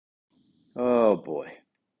boy,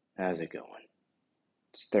 how's it going?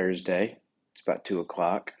 It's Thursday. It's about 2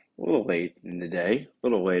 o'clock. A little late in the day, a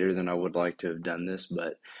little later than I would like to have done this,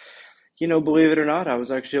 but believe it or not, I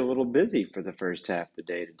was actually a little busy for the first half of the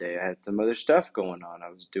day today. I had some other stuff going on. I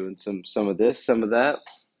was doing some of this, some of that,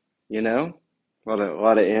 you know, a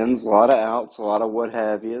lot of ins, a lot of outs, a lot of what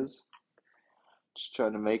have yous. Just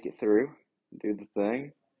trying to make it through, do the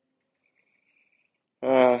thing.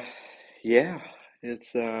 Uh, yeah,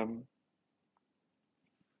 it's not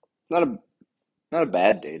a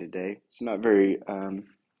bad day today. It's not very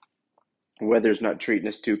weather's not treating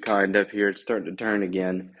us too kind up here. It's starting to turn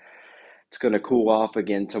again. It's going to cool off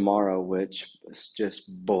again tomorrow, which just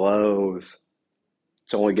blows.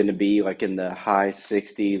 It's only going to be like in the high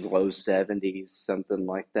 60s, low 70s, something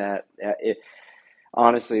like that.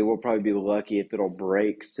 Honestly, we'll probably be lucky if it'll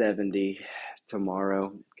break 70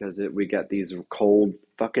 tomorrow because we got these cold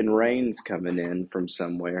fucking rains coming in from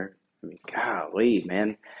somewhere. I mean, golly,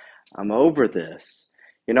 man. I'm over this.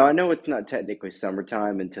 I know it's not technically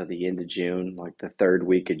summertime until the end of June, like the third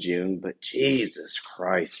week of June, but Jesus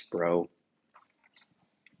Christ, bro.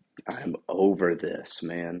 I'm over this,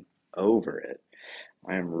 man. Over it.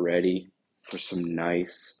 I am ready for some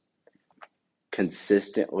nice,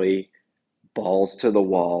 consistently balls to the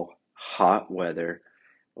wall, hot weather,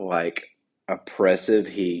 like oppressive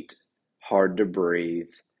heat, hard to breathe.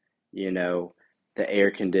 You know, the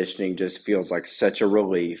air conditioning just feels like such a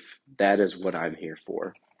relief. That is what I'm here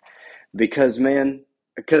for. Because man,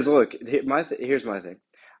 because look, here's my thing.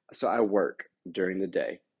 So I work during the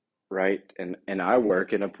day, right? And I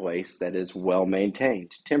work in a place that is well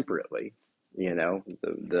maintained temperately.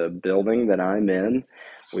 The building that I'm in,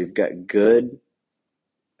 we've got good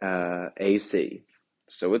AC.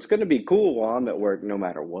 So it's going to be cool while I'm at work no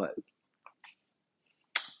matter what.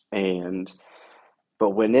 And but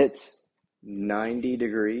when it's 90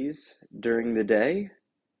 degrees during the day,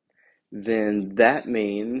 then that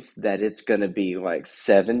means that it's going to be like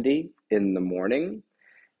 70 in the morning.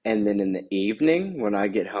 And then in the evening, when I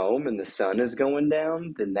get home and the sun is going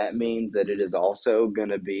down, then that means that it is also going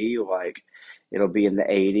to be like, it'll be in the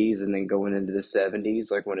 80s and then going into the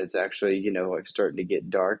 70s, like when it's actually, like starting to get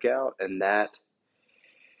dark out. And that,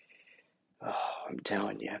 oh, I'm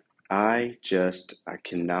telling you, I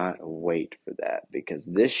cannot wait for that because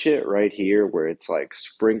this shit right here, where it's like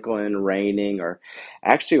sprinkling, raining, or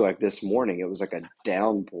actually like this morning, it was like a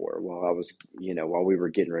downpour while while we were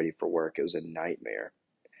getting ready for work. It was a nightmare.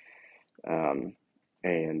 Um,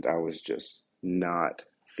 and I was just not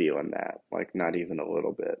feeling that, like not even a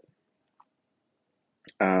little bit.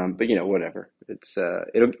 But whatever.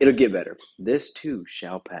 It'll get better. This too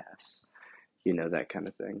shall pass. That kind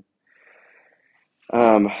of thing.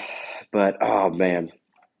 Um, but oh man,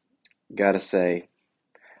 gotta say.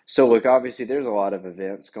 So look, obviously there's a lot of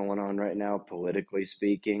events going on right now, politically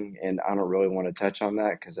speaking, and I don't really want to touch on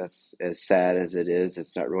that because that's as sad as it is.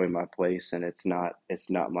 It's not really my place, and it's not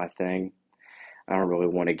my thing. I don't really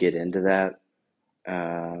want to get into that.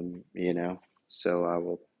 um, you know, so I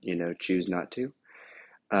will, choose not to.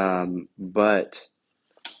 But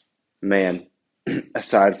man,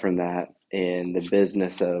 aside from that, in the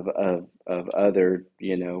business of other,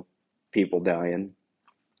 people dying,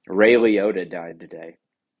 Ray Liotta died today.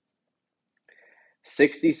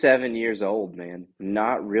 67 years old, man.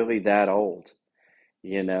 Not really that old,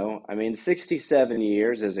 I mean, 67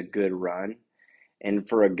 years is a good run. And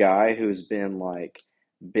for a guy who's been like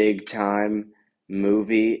big time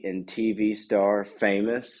movie and TV star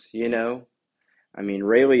famous, I mean,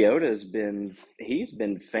 Ray Liotta's he's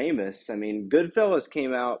been famous. I mean, Goodfellas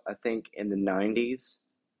came out, I think, in the 90s,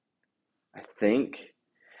 I think.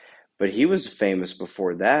 But he was famous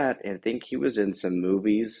before that. And I think he was in some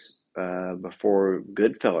movies before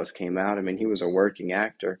Goodfellas came out. I mean, he was a working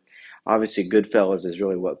actor. Obviously, Goodfellas is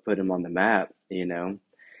really what put him on the map.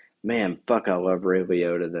 Man, fuck, I love Ray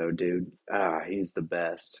Liotta though, dude. He's the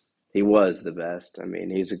best. He was the best. I mean,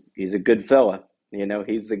 he's a good fella.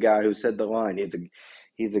 He's the guy who said the line. He's a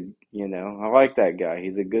I like that guy.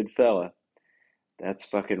 He's a good fella. That's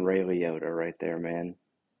fucking Ray Liotta right there, man.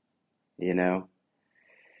 You know,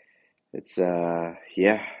 it's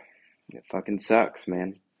yeah, it fucking sucks,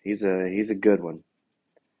 man. He's a good one.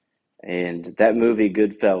 And that movie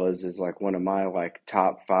Goodfellas is like one of my like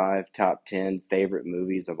top 5, top 10 favorite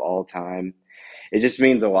movies of all time. It just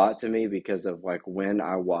means a lot to me because of like when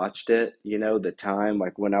I watched it, the time,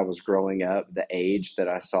 like when I was growing up, the age that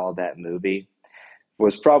I saw that movie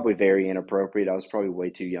was probably very inappropriate. I was probably way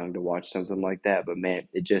too young to watch something like that, but man,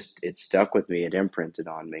 it stuck with me. It imprinted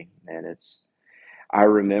on me. And I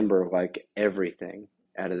remember like everything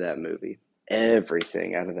out of that movie.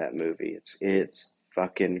 Everything out of that movie. It's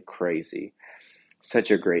fucking crazy.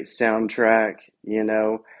 Such a great soundtrack, you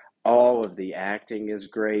know. All of the acting is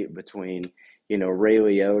great between, Ray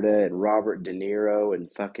Liotta and Robert De Niro and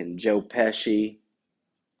fucking Joe Pesci.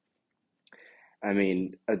 I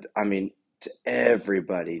mean, to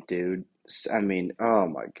everybody, dude. I mean, oh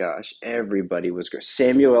my gosh, everybody was great.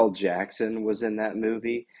 Samuel L. Jackson was in that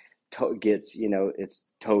movie.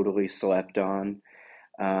 It's totally slept on.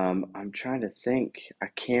 I'm trying to think. I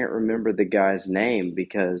can't remember the guy's name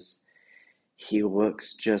because he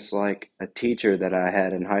looks just like a teacher that I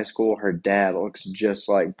had in high school. Her dad looks just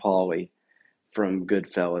like Paulie from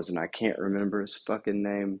Goodfellas, and I can't remember his fucking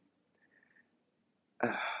name. Oh,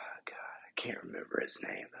 God, I can't remember his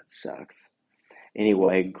name. That sucks.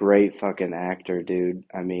 Anyway, great fucking actor, dude.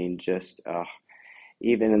 I mean, just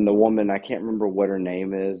even in the woman, I can't remember what her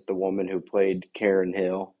name is, the woman who played Karen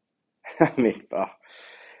Hill. I mean, oh,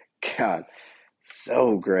 God,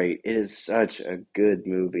 so great. It is such a good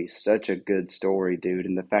movie, such a good story, dude.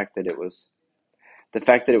 And the fact that it was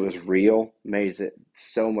real made it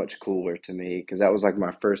so much cooler to me because that was like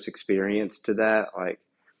my first experience to that. Like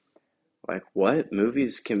what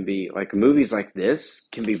movies like this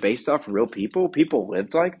can be based off real people? People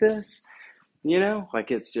lived like this,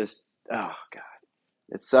 Like it's just, oh God,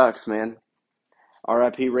 it sucks, man.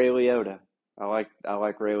 R.I.P. Ray Liotta. I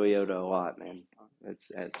like Ray Liotta a lot, man.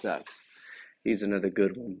 It sucks. He's another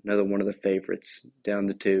good one, another one of the favorites down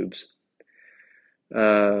the tubes.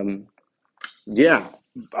 Um, yeah.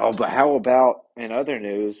 Oh, but how about in other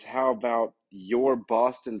news? How about your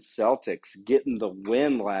Boston Celtics getting the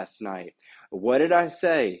win last night? What did I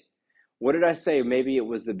say? What did I say? Maybe it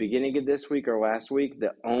was the beginning of this week or last week.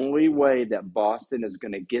 The only way that Boston is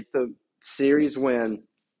going to get the series win,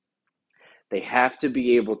 they have to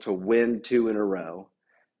be able to win two in a row.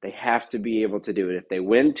 They have to be able to do it. If they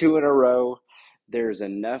win two in a row, there's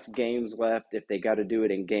enough games left. If they got to do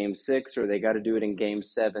it in game six or they got to do it in game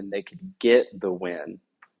seven, they could get the win.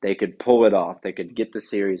 They could pull it off. They could get the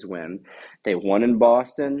series win. They won in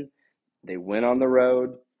Boston. They went on the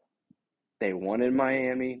road. They won in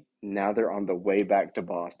Miami. Now they're on the way back to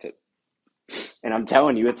Boston. And I'm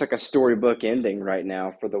telling you, it's like a storybook ending right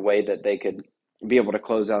now for the way that they could be able to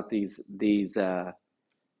close out these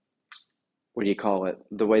what do you call it?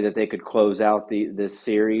 The way that they could close out this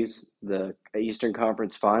series, the Eastern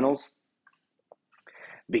Conference Finals,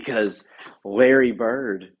 because Larry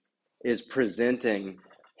Bird is presenting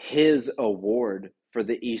his award for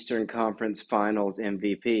the Eastern Conference Finals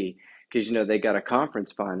MVP because they got a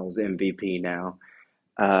Conference Finals MVP now.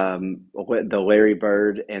 The Larry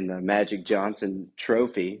Bird and the Magic Johnson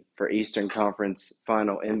Trophy for Eastern Conference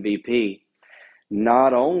Final MVP.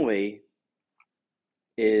 Not only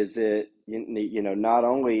not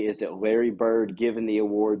only is it Larry Bird giving the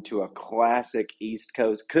award to a classic East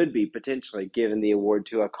Coast, could be potentially giving the award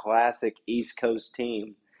to a classic East Coast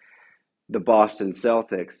team, the Boston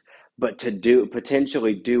Celtics, but to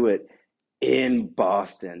potentially do it in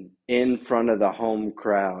Boston, in front of the home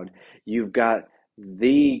crowd. You've got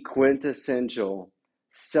the quintessential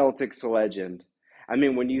Celtics legend. I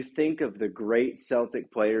mean, when you think of the great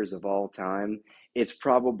Celtic players of all time, it's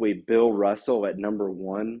probably Bill Russell at number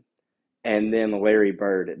one and then Larry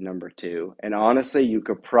Bird at number two. And honestly, you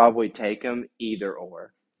could probably take them either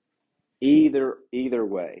or. Either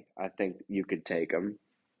way, I think you could take them.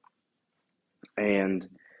 And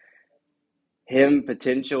him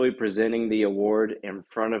potentially presenting the award in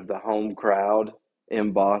front of the home crowd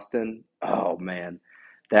in Boston, oh man,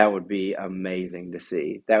 that would be amazing to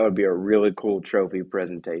see. That would be a really cool trophy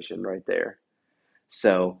presentation right there.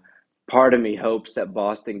 So, part of me hopes that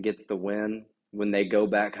Boston gets the win when they go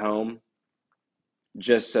back home,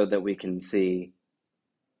 just so that we can see,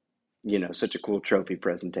 such a cool trophy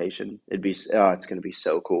presentation. It's going to be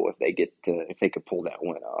so cool if they could pull that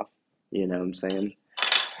win off. You know what I'm saying?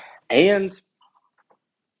 And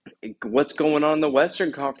what's going on in the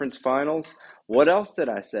Western Conference Finals? What else did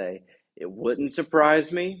I say? It wouldn't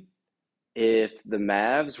surprise me if the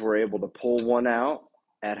Mavs were able to pull one out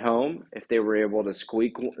at home, if they were able to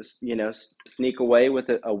sneak away with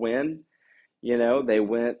a win.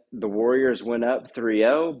 The Warriors went up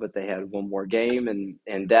 3-0, but they had one more game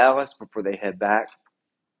in Dallas before they head back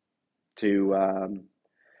to,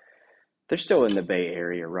 they're still in the Bay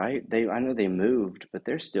Area, right? I know they moved, but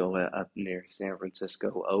they're still up near San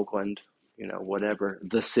Francisco, Oakland, whatever,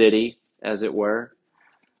 the city, as it were.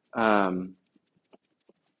 Um,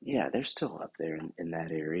 yeah, they're still up there in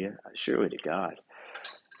that area, surely to God.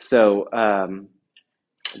 So,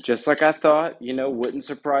 just like I thought, wouldn't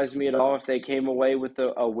surprise me at all if they came away with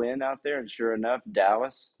a win out there. And sure enough,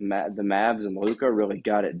 Dallas, the Mavs and Luka really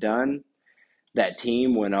got it done. That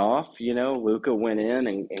team went off. Luka went in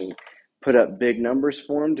and put up big numbers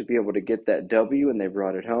for them to be able to get that W, and they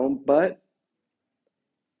brought it home. But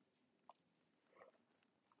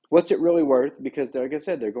what's it really worth? Because, like I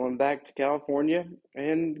said, they're going back to California,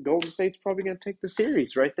 and Golden State's probably going to take the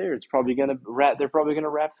series right there. It's probably going to wrap. They're probably going to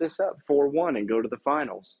wrap this up 4-1 and go to the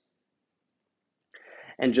finals.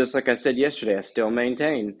 And just like I said yesterday, I still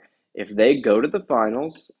maintain if they go to the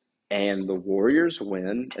finals and the Warriors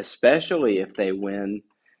win, especially if they win,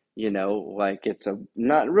 like it's a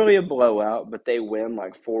not really a blowout, but they win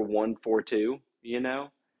like 4-1, 4-2,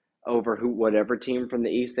 over whatever team from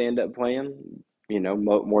the East they end up playing,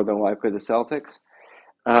 more than likely the Celtics.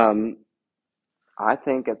 Um, I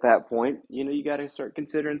think at that point, you got to start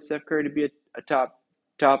considering Steph Curry to be a top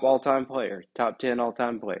all time player, top 10 all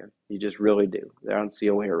time player. You just really do. I don't see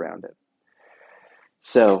a way around it.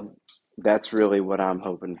 So that's really what I'm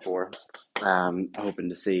hoping for. Hoping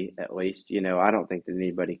to see at least. I don't think that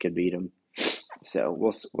anybody could beat him. So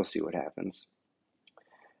we'll see what happens.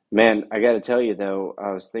 Man, I got to tell you though,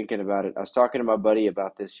 I was thinking about it. I was talking to my buddy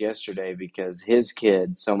about this yesterday because his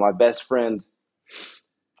kid. So my best friend.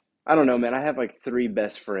 I don't know, man. I have like three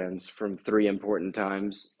best friends from three important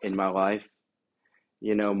times in my life.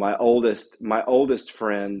 My oldest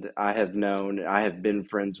friend I have been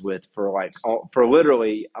friends with for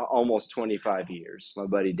literally almost 25 years. My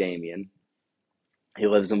buddy Damien. He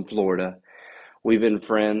lives in Florida. We've been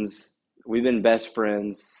friends. We've been best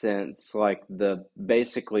friends since like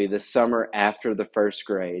basically the summer after the first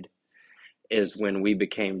grade is when we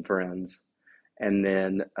became friends. And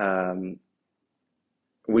then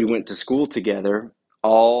we went to school together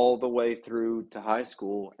all the way through to high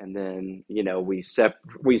school, and then we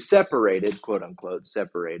separated, quote unquote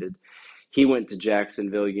separated. He went to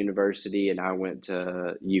Jacksonville University and I went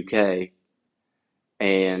to UK.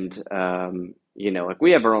 And like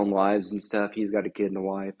we have our own lives and stuff. He's got a kid and a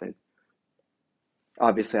wife, and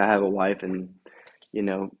obviously I have a wife and you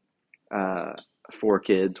know uh, four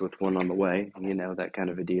kids with one on the way, that kind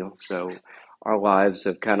of a deal. So our lives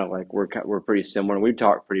have kind of like we're pretty similar. We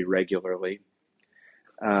talk pretty regularly.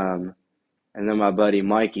 Um, and then my buddy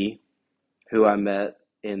Mikey, who I met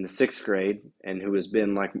in the sixth grade and who has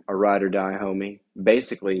been like a ride or die homie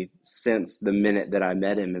basically since the minute that I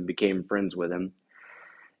met him and became friends with him.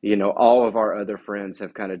 All of our other friends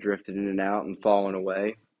have kind of drifted in and out and fallen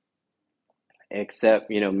away,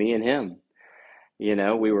 except, me and him.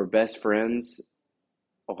 We were best friends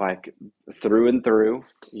like through and through,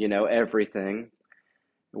 everything.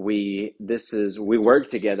 We work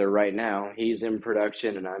together right now. He's in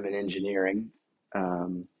production and I'm in engineering.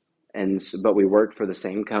 Um, but we work for the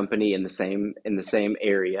same company in the same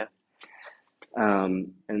area.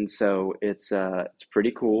 And so it's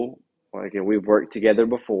pretty cool. Like we've worked together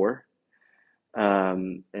before.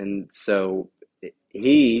 And so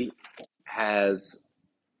he has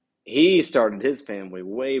he started his family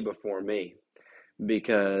way before me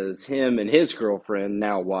because him and his girlfriend,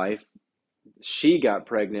 now wife, she got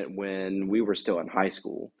pregnant when we were still in high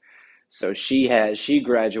school. So she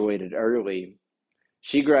graduated early.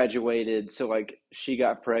 She graduated, so like she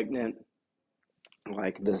got pregnant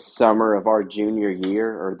like the summer of our junior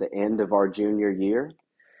year or the end of our junior year,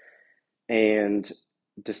 and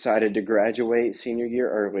decided to graduate senior year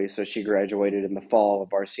early. So she graduated in the fall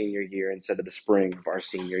of our senior year instead of the spring of our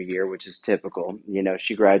senior year, which is typical.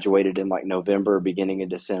 She graduated in like November, beginning of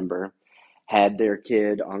December, had their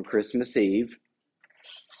kid on Christmas Eve,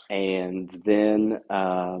 and then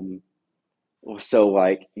so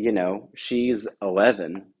like, she's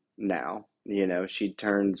 11 now. She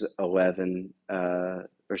turns 11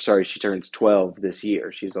 or sorry, she turns 12 this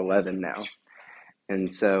year. She's 11 now. And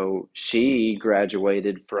so she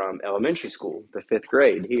graduated from elementary school, the fifth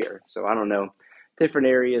grade here. So I don't know, different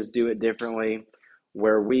areas do it differently.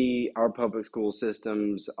 Our public school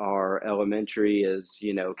systems, our elementary is,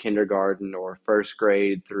 kindergarten or first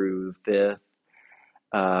grade through fifth.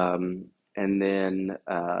 And then,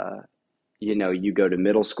 you go to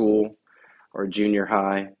middle school or junior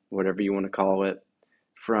high, whatever you want to call it,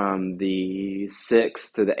 from the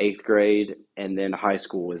sixth to the eighth grade. And then high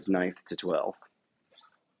school is ninth to 12th.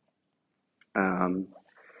 Um,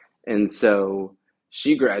 and so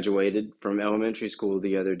she graduated from elementary school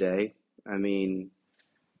the other day. I mean,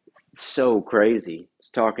 so crazy. I was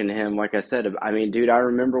talking to him, like I said, I mean, dude, I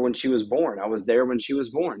remember when she was born. I was there when she was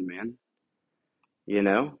born, man. You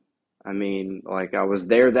know? I mean, like I was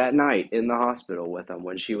there that night in the hospital with him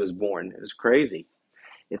when she was born. It was crazy.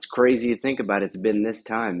 It's crazy to think about. It's been this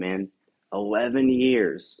time, man. 11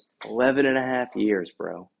 years, 11 and a half years,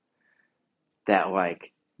 bro, that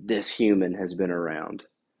like this human has been around.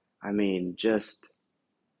 I mean, just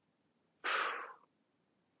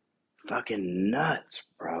fucking nuts,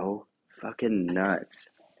 bro. fucking nuts.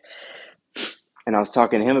 And I was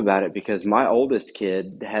talking to him about it because my oldest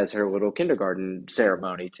kid has her little kindergarten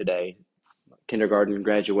ceremony today, kindergarten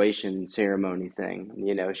graduation ceremony thing.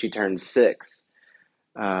 You know, she turns six.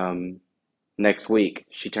 Um, Next week,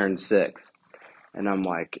 she turns six. And I'm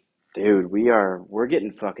like, dude, we're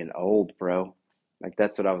getting fucking old, bro. Like,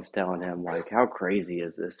 that's what I was telling him. Like, how crazy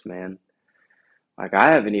is this, man? Like,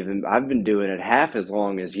 I've been doing it half as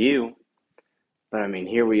long as you. But I mean,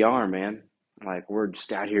 here we are, man. Like, we're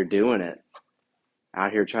just out here doing it,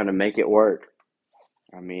 out here trying to make it work.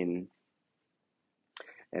 I mean,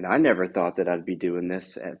 and I never thought that I'd be doing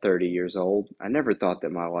this at 30 years old. I never thought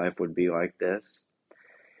that my life would be like this.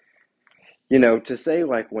 You know, to say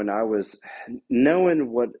like when I was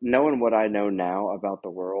knowing what I know now about the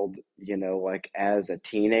world, you know, like as a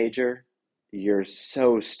teenager, you're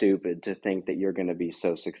so stupid to think that you're going to be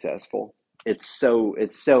so successful. It's so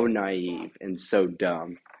naive and so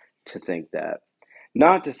dumb to think that.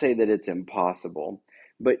 Not to say that it's impossible,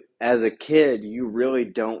 but as a kid, you really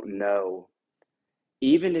don't know,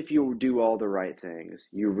 even if you do all the right things,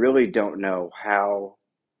 you really don't know how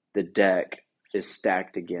the deck is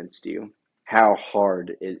stacked against you, how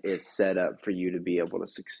hard it's set up for you to be able to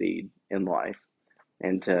succeed in life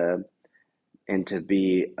and to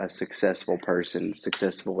be a successful person,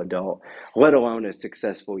 successful adult, let alone a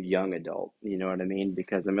successful young adult. You know what I mean?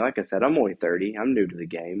 Because I mean, like I said, I'm only 30. I'm new to the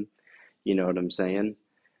game. You know what I'm saying?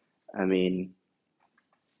 I mean,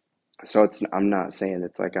 so I'm not saying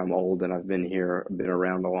it's like I'm old and I've been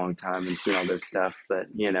around a long time and seen all this stuff, but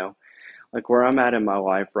you know, like where I'm at in my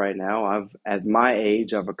life right now, at my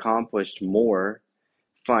age, I've accomplished more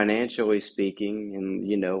financially speaking, and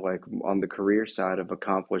you know, like on the career side, I've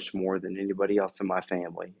accomplished more than anybody else in my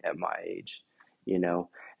family at my age, you know,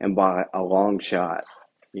 and by a long shot.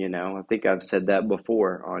 You know, I think I've said that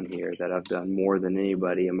before on here that I've done more than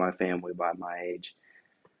anybody in my family by my age.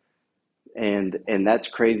 And that's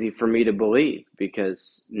crazy for me to believe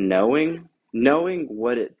because knowing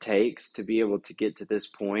what it takes to be able to get to this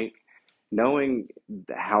point, knowing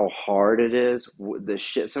how hard it is, the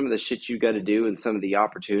shit, some of the shit you got to do, and some of the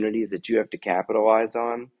opportunities that you have to capitalize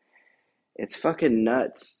on, it's fucking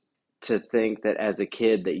nuts to think that as a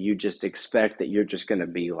kid that you just expect that you're just going to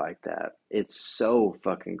be like that. It's so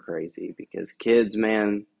fucking crazy because kids,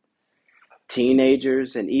 man,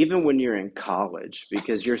 teenagers, and even when you're in college,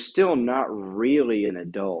 because you're still not really an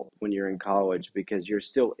adult when you're in college because you're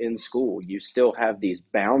still in school. You still have these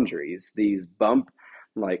boundaries,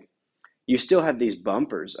 like, you still have these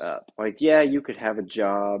bumpers up. Like, yeah, you could have a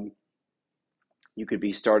job, you could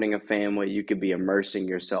be starting a family, you could be immersing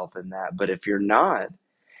yourself in that. But if you're not,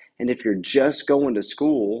 and if you're just going to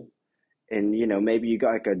school, and you know, maybe you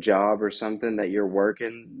got like a job or something that you're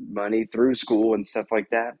working money through school and stuff like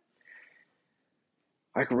that,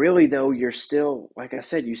 like really though, you're still, like I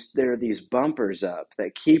said, there are these bumpers up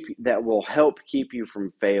that will help keep you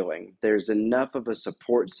from failing. There's enough of a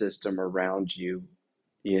support system around you,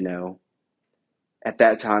 you know, at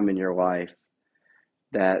that time in your life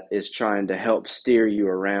that is trying to help steer you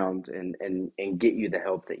around and get you the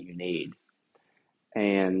help that you need.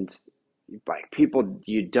 And like people,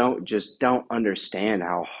 you don't understand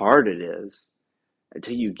how hard it is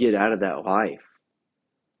until you get out of that life.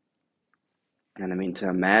 And I mean, to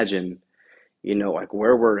imagine, you know, like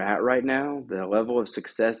where we're at right now, the level of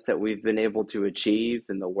success that we've been able to achieve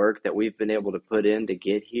and the work that we've been able to put in to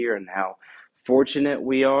get here, and how fortunate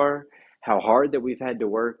we are, how hard that we've had to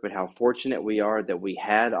work, but how fortunate we are that we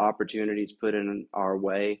had opportunities put in our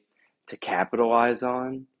way to capitalize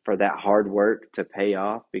on for that hard work to pay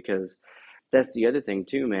off. Because that's the other thing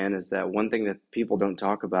too, man, is that one thing that people don't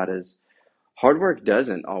talk about is hard work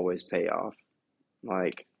doesn't always pay off.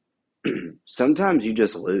 Like sometimes you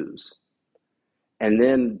just lose. And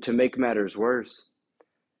then to make matters worse,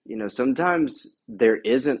 you know, sometimes there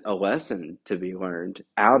isn't a lesson to be learned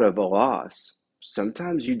out of a loss.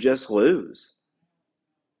 Sometimes you just lose.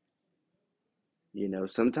 You know,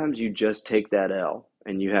 sometimes you just take that L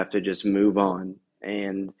and you have to just move on.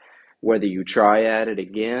 And whether you try at it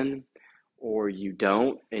again or you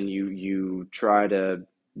don't and you try to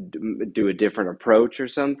do a different approach or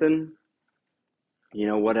something, you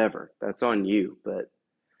know, whatever. That's on you, but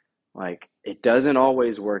like it doesn't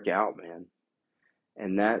always work out, man.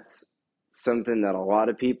 And that's something that a lot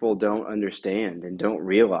of people don't understand and don't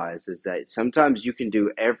realize is that sometimes you can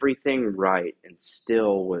do everything right and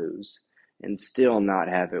still lose and still not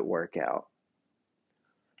have it work out.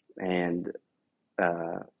 And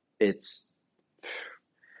uh, it's,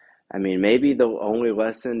 I mean, maybe the only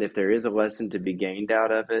lesson, if there is a lesson to be gained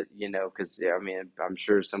out of it, you know, because I mean, I'm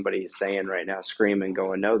sure somebody is saying right now, screaming,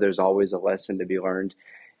 going, no, there's always a lesson to be learned.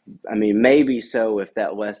 I mean, maybe so if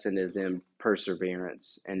that lesson is in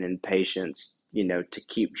perseverance and in patience, to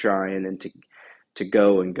keep trying and to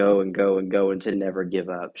go and go and go and go and to never give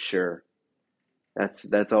up. Sure.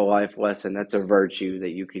 That's a life lesson. That's a virtue that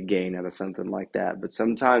you could gain out of something like that. But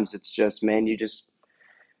sometimes it's just, man,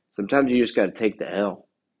 sometimes you just got to take the L.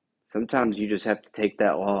 Sometimes you just have to take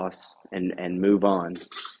that loss and move on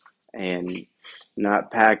and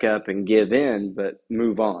not pack up and give in, but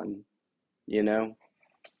move on, you know?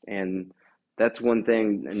 And that's one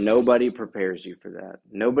thing, nobody prepares you for that.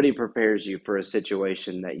 Nobody prepares you for a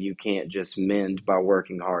situation that you can't just mend by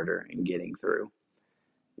working harder and getting through,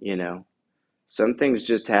 you know? Some things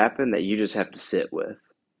just happen that you just have to sit with.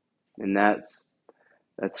 And that's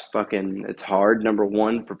fucking, it's hard, number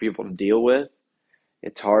one, for people to deal with.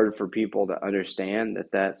 It's hard for people to understand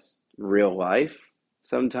that that's real life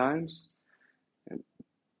sometimes.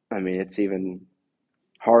 I mean, it's even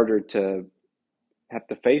harder to have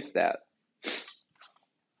to face that.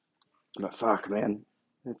 But fuck, man,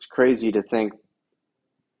 it's crazy to think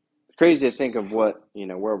of what,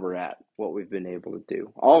 where we're at, what we've been able to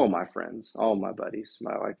do. All of my friends, all of my buddies,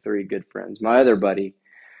 my like three good friends. My other buddy,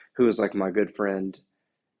 who was like my good friend,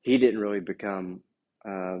 he didn't really become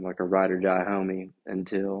like a ride or die homie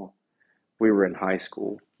until we were in high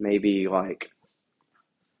school. Maybe like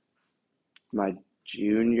my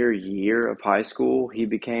junior year of high school, he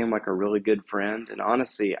became like a really good friend. And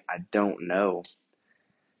honestly, I don't know.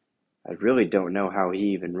 I really don't know how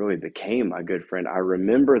he even really became my good friend. I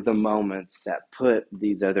remember the moments that put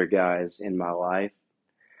these other guys in my life.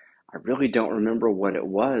 I really don't remember what it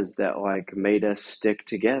was that like made us stick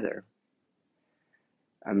together.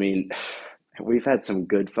 I mean, we've had some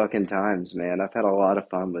good fucking times, man. I've had a lot of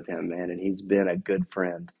fun with him, man, and he's been a good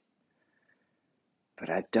friend. But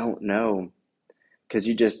I don't know, because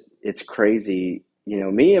it's crazy.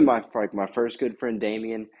 Me and my first good friend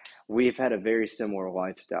Damien, we've had a very similar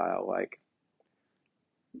lifestyle. Like,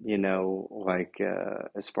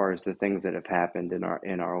 as far as the things that have happened in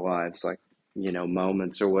our lives, like,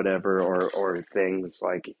 moments or whatever, or things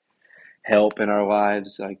like help in our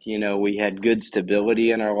lives. Like, we had good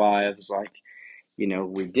stability in our lives. Like,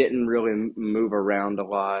 we didn't really move around a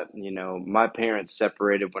lot. My parents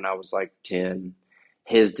separated when I was like 10.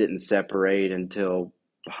 His didn't separate until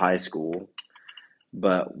high school.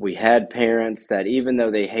 But we had parents that, even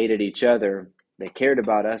though they hated each other, they cared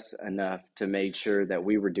about us enough to make sure that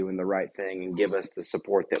we were doing the right thing and give us the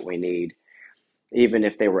support that we need. Even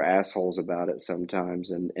if they were assholes about it sometimes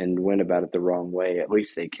and went about it the wrong way, at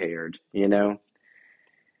least they cared. And,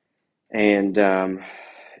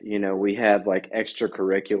 we had like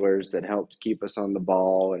extracurriculars that helped keep us on the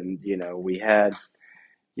ball. And, we had,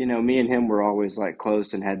 me and him were always like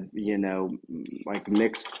close and had, like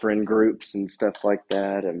mixed friend groups and stuff like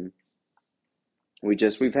that. And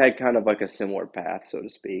we've had kind of like a similar path, so to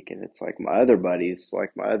speak. And it's like my other buddies,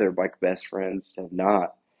 like my other like best friends have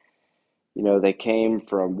not.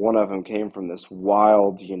 One of them came from this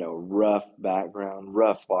wild, rough background,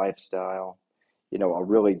 rough lifestyle, a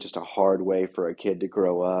really just a hard way for a kid to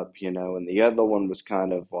grow up, and the other one was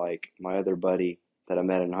kind of like my other buddy that I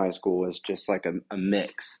met in high school was just like a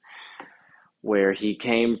mix where he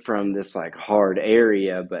came from this like hard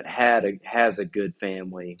area, but has a good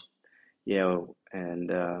family, and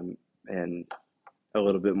a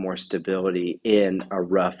little bit more stability in a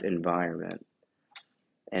rough environment.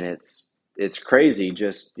 And it's crazy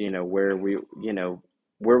just where we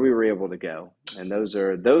were able to go. And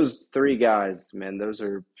those three guys, man, those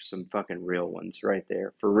are some fucking real ones right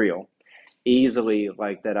there, for real, easily,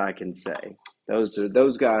 like, that I can say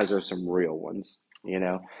those guys are some real ones.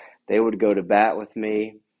 They would go to bat with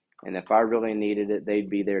me, and if I really needed it, they'd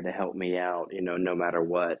be there to help me out, no matter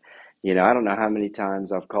what. I don't know how many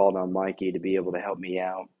times I've called on Mikey to be able to help me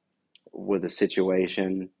out with a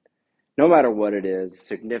situation, no matter what it is,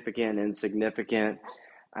 significant, insignificant.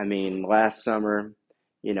 I mean, last summer,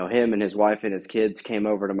 him and his wife and his kids came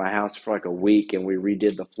over to my house for like a week, and we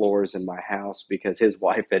redid the floors in my house because his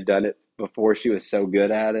wife had done it before. She was so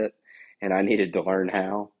good at it, and I needed to learn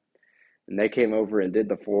how. And they came over and did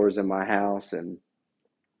the floors in my house and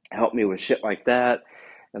helped me with shit like that.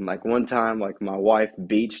 And like one time, like my wife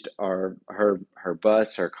beached her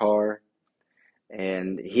bus, her car,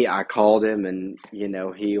 and I called him, and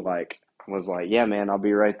he like was like, "Yeah, man, I'll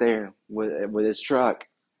be right there with his truck,"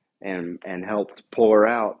 and helped pull her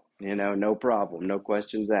out. No problem, no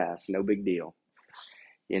questions asked, no big deal.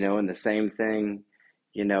 And the same thing,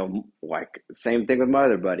 like same thing with my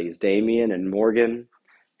other buddies, Damien and Morgan,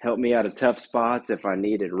 helped me out of tough spots if I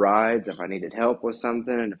needed rides, if I needed help with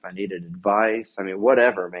something, if I needed advice. I mean,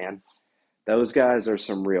 whatever, man. Those guys are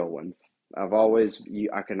some real ones.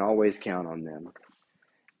 I can always count on them.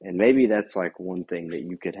 And maybe that's like one thing that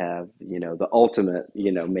you could have, the ultimate,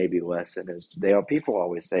 maybe lesson is people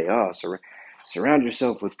always say, oh, surround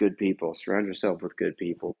yourself with good people, surround yourself with good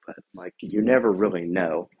people. But like, you never really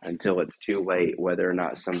know until it's too late whether or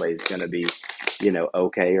not somebody's going to be,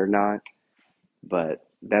 okay or not. But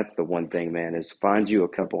that's the one thing, man, is find you a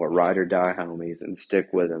couple of ride or die homies and stick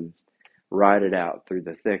with them. Ride it out through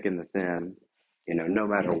the thick and the thin, no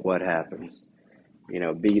matter what happens.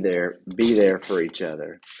 Be there for each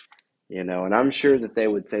other. And I'm sure that they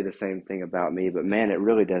would say the same thing about me, but man, it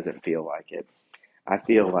really doesn't feel like it. I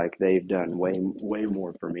feel like they've done way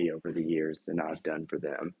more for me over the years than I've done for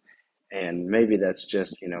them. And maybe that's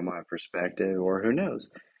just, my perspective, or who knows?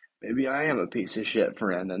 Maybe I am a piece of shit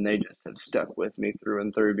friend and they just have stuck with me through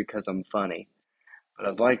and through because I'm funny. But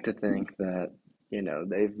I'd like to think that,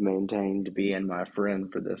 they've maintained being my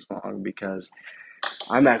friend for this long because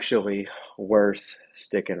I'm actually worth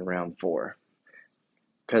sticking around for.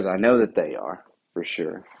 Because I know that they are, for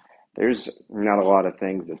sure. There's not a lot of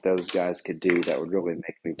things that those guys could do that would really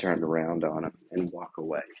make me turn around on them and walk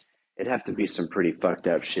away. It'd have to be some pretty fucked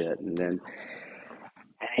up shit, and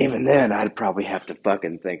even then, I'd probably have to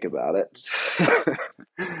fucking think about it.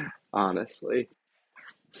 Honestly.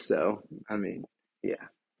 So, I mean, yeah,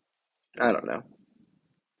 I don't know.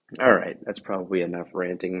 All right, that's probably enough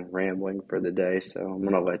ranting, rambling for the day, so I'm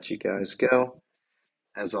gonna let you guys go.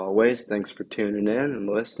 As always, thanks for tuning in and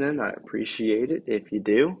listening. I appreciate it if you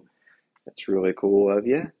do. That's really cool of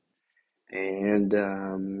you. And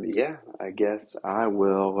yeah, I guess I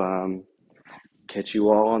will catch you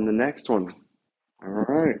all on the next one. All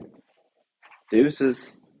right.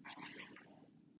 Deuces.